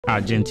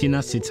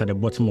Argentina sits at the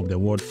bottom of the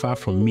world, far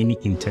from many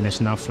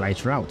international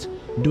flight routes.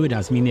 Though it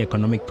has many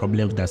economic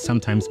problems that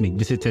sometimes make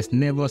visitors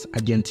nervous,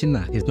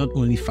 Argentina is not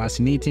only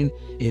fascinating,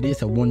 it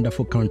is a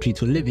wonderful country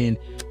to live in,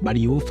 but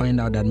you will find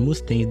out that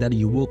most things that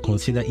you will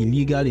consider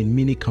illegal in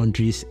many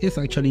countries is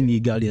actually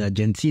legal in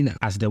Argentina.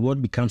 As the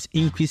world becomes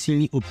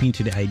increasingly open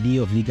to the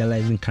idea of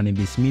legalizing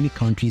cannabis, many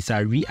countries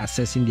are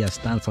reassessing their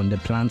stance on the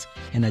plant,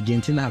 and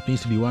Argentina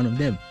happens to be one of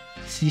them.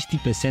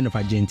 60% of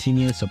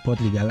Argentinians support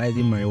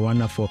legalizing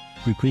marijuana for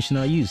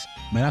recreational use,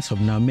 but as of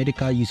now,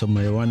 medical use of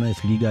marijuana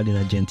is legal in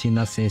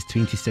Argentina since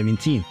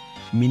 2017,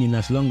 meaning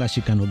as long as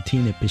you can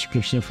obtain a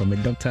prescription from a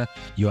doctor,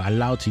 you're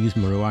allowed to use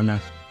marijuana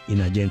in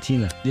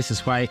Argentina. This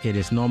is why it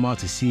is normal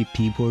to see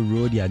people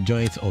roll their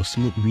joints or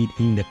smoke weed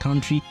in the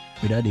country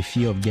without the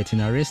fear of getting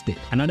arrested.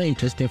 Another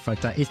interesting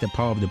factor is the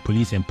power of the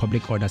police and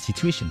public order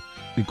situation,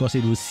 because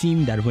it will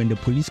seem that when the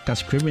police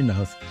catch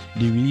criminals,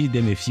 they release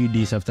them a few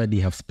days after they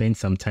have spent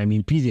some time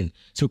in prison.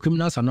 So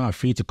criminals are not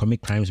afraid to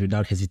commit crimes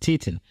without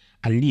hesitating.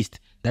 At least,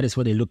 that is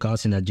what the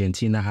lookouts in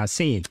Argentina are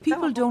saying.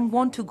 People don't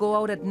want to go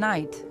out at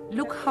night.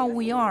 Look how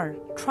we are,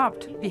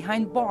 trapped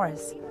behind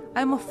bars.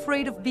 I'm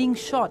afraid of being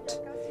shot.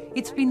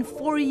 It's been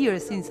 4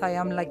 years since I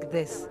am like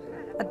this.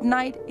 At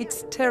night,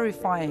 it's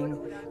terrifying.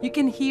 You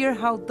can hear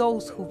how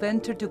those who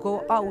venture to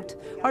go out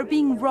are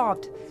being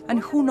robbed,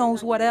 and who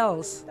knows what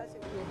else.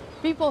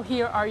 People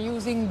here are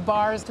using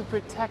bars to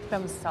protect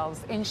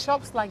themselves. In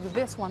shops like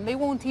this one, they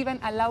won't even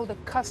allow the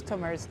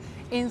customers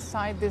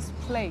inside this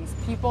place.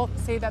 People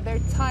say that they're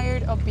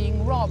tired of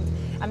being robbed,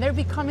 and they're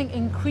becoming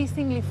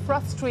increasingly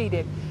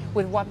frustrated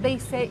with what they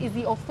say is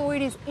the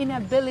authorities'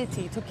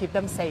 inability to keep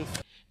them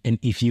safe. And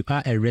if you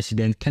are a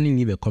resident, can you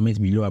leave a comment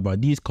below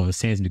about these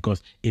concerns,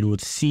 because it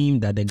would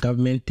seem that the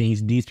government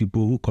thinks these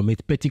people who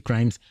commit petty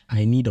crimes are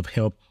in need of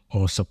help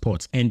or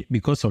support, and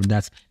because of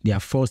that, they are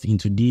forced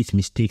into these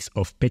mistakes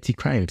of petty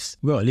crimes.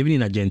 Well, living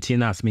in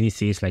Argentina, as many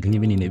say, is like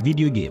living in a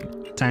video game.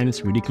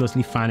 Times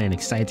ridiculously fun and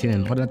exciting,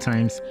 and other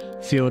times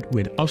filled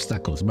with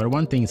obstacles. But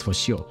one thing is for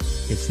sure,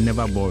 it's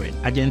never boring.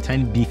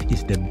 Argentine beef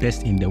is the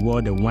best in the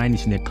world. The wine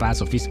is in a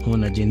class of its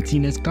own.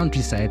 Argentina's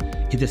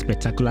countryside is a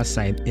spectacular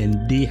sight,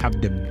 and they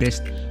have the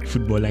best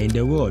footballer in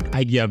the world,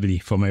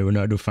 arguably for my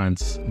Ronaldo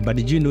fans. But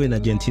did you know in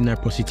Argentina,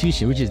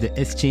 prostitution, which is the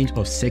exchange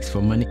of sex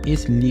for money,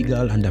 is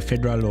legal under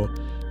federal law?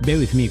 Bear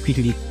with me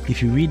quickly.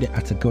 If you read the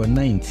Article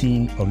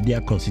 19 of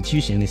their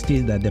constitution, it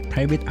states that the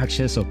private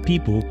actions of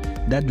people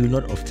that do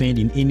not offend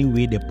in any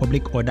way the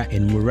public order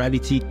and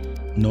morality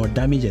nor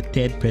damage a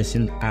third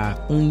person are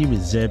only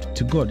reserved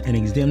to God and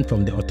exempt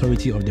from the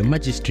authority of the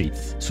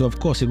magistrates. So of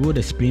course, it would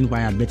explain why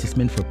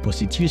advertisement for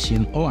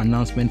prostitution or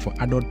announcement for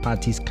adult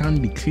parties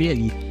can be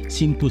clearly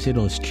seen posted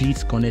on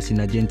streets corners in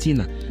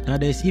Argentina. Now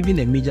there is even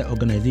a major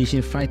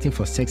organization fighting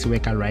for sex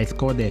worker rights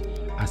called the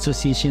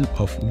Association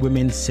of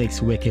Women Sex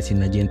Workers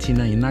in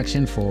Argentina in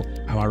Action for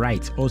Our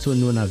Rights, also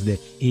known as the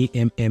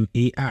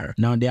AMMAR.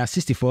 Now, there are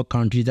 64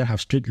 countries that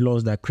have strict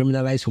laws that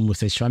criminalize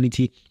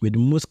homosexuality, with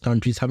most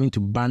countries having to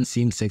ban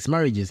same-sex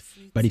marriages.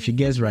 But if you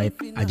guess right,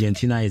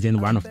 Argentina isn't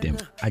one of them.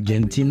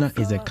 Argentina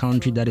is a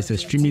country that is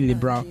extremely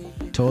liberal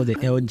toward the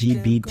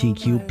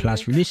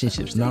LGBTQ+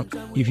 relationships. Now,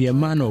 if you're a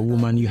man or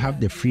woman, you have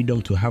the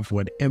freedom to have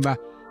whatever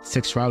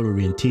sexual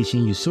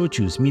orientation you so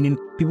choose, meaning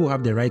people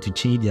have the right to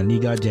change their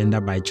legal gender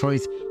by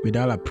choice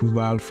without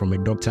approval from a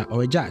doctor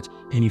or a judge.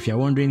 And if you're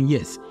wondering,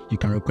 yes, you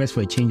can request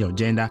for a change of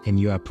gender, and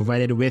you are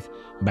provided with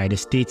by the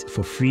state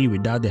for free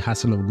without the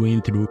hassle of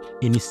going through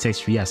any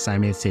sex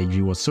reassignment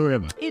surgery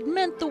whatsoever. It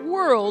meant the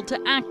world to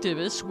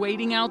activists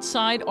waiting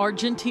outside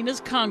Argentina's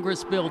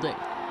Congress building.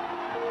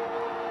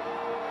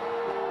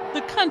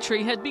 The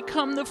country had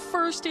become the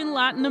first in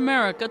Latin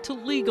America to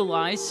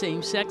legalize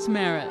same-sex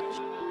marriage.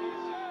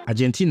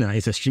 Argentina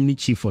is extremely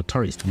cheap for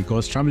tourists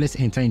because travelers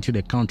enter into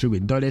the country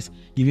with dollars,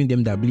 giving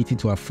them the ability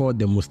to afford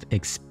the most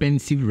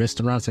expensive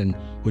restaurants and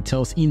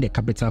hotels in the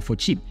capital for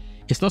cheap.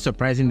 It's not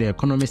surprising the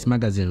Economist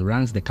magazine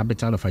ranks the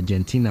capital of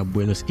Argentina,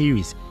 Buenos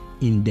Aires,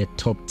 in the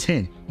top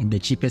 10 of the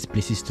cheapest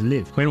places to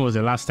live. When was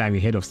the last time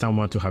you heard of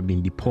someone to have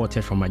been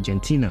deported from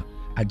Argentina?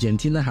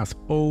 Argentina has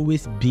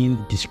always been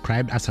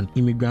described as an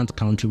immigrant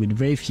country with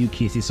very few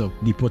cases of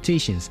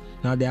deportations.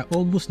 Now, there are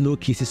almost no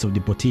cases of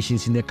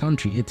deportations in the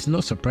country. It's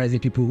not surprising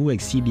people who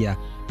exceed their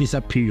visa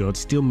period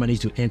still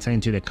manage to enter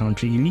into the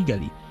country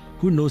illegally.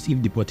 Who knows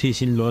if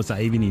deportation laws are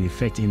even in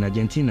effect in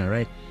Argentina,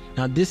 right?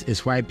 Now, this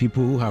is why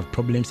people who have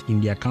problems in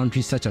their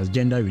country, such as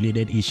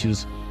gender-related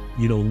issues,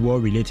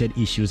 war-related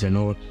issues and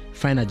all,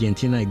 find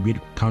Argentina a great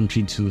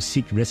country to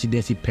seek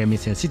residency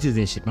permits and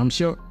citizenship. I'm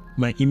sure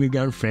my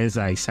immigrant friends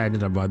are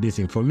excited about this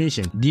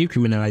information.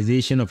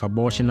 Decriminalization of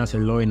abortion as a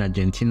law in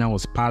Argentina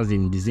was passed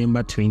in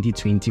December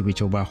 2020,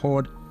 which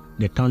overhauled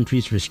the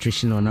country's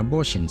restriction on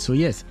abortion. So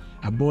yes,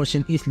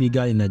 abortion is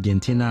legal in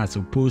Argentina as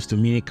opposed to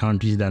many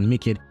countries that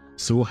make it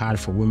so hard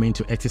for women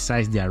to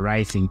exercise their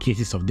rights in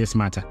cases of this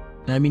matter.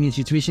 Now, I mean, in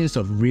situations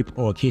of rape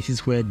or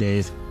cases where there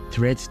is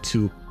threat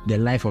to the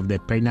life of the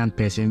pregnant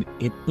person,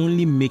 it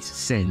only makes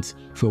sense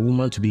for a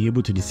woman to be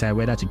able to decide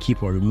whether to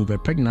keep or remove a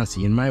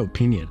pregnancy, in my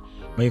opinion.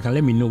 But you can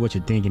let me know what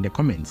you think in the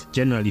comments.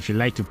 Generally, if you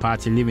like to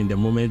party, live in the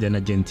moment, then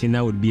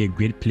Argentina would be a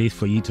great place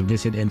for you to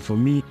visit. And for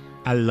me,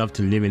 I love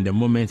to live in the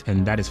moment,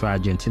 and that is why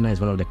Argentina is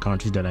one of the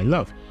countries that I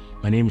love.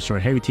 My name is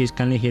Short Heritage.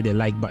 Kindly hit the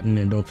like button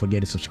and don't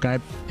forget to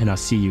subscribe, and I'll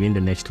see you in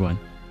the next one.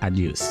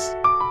 Adios.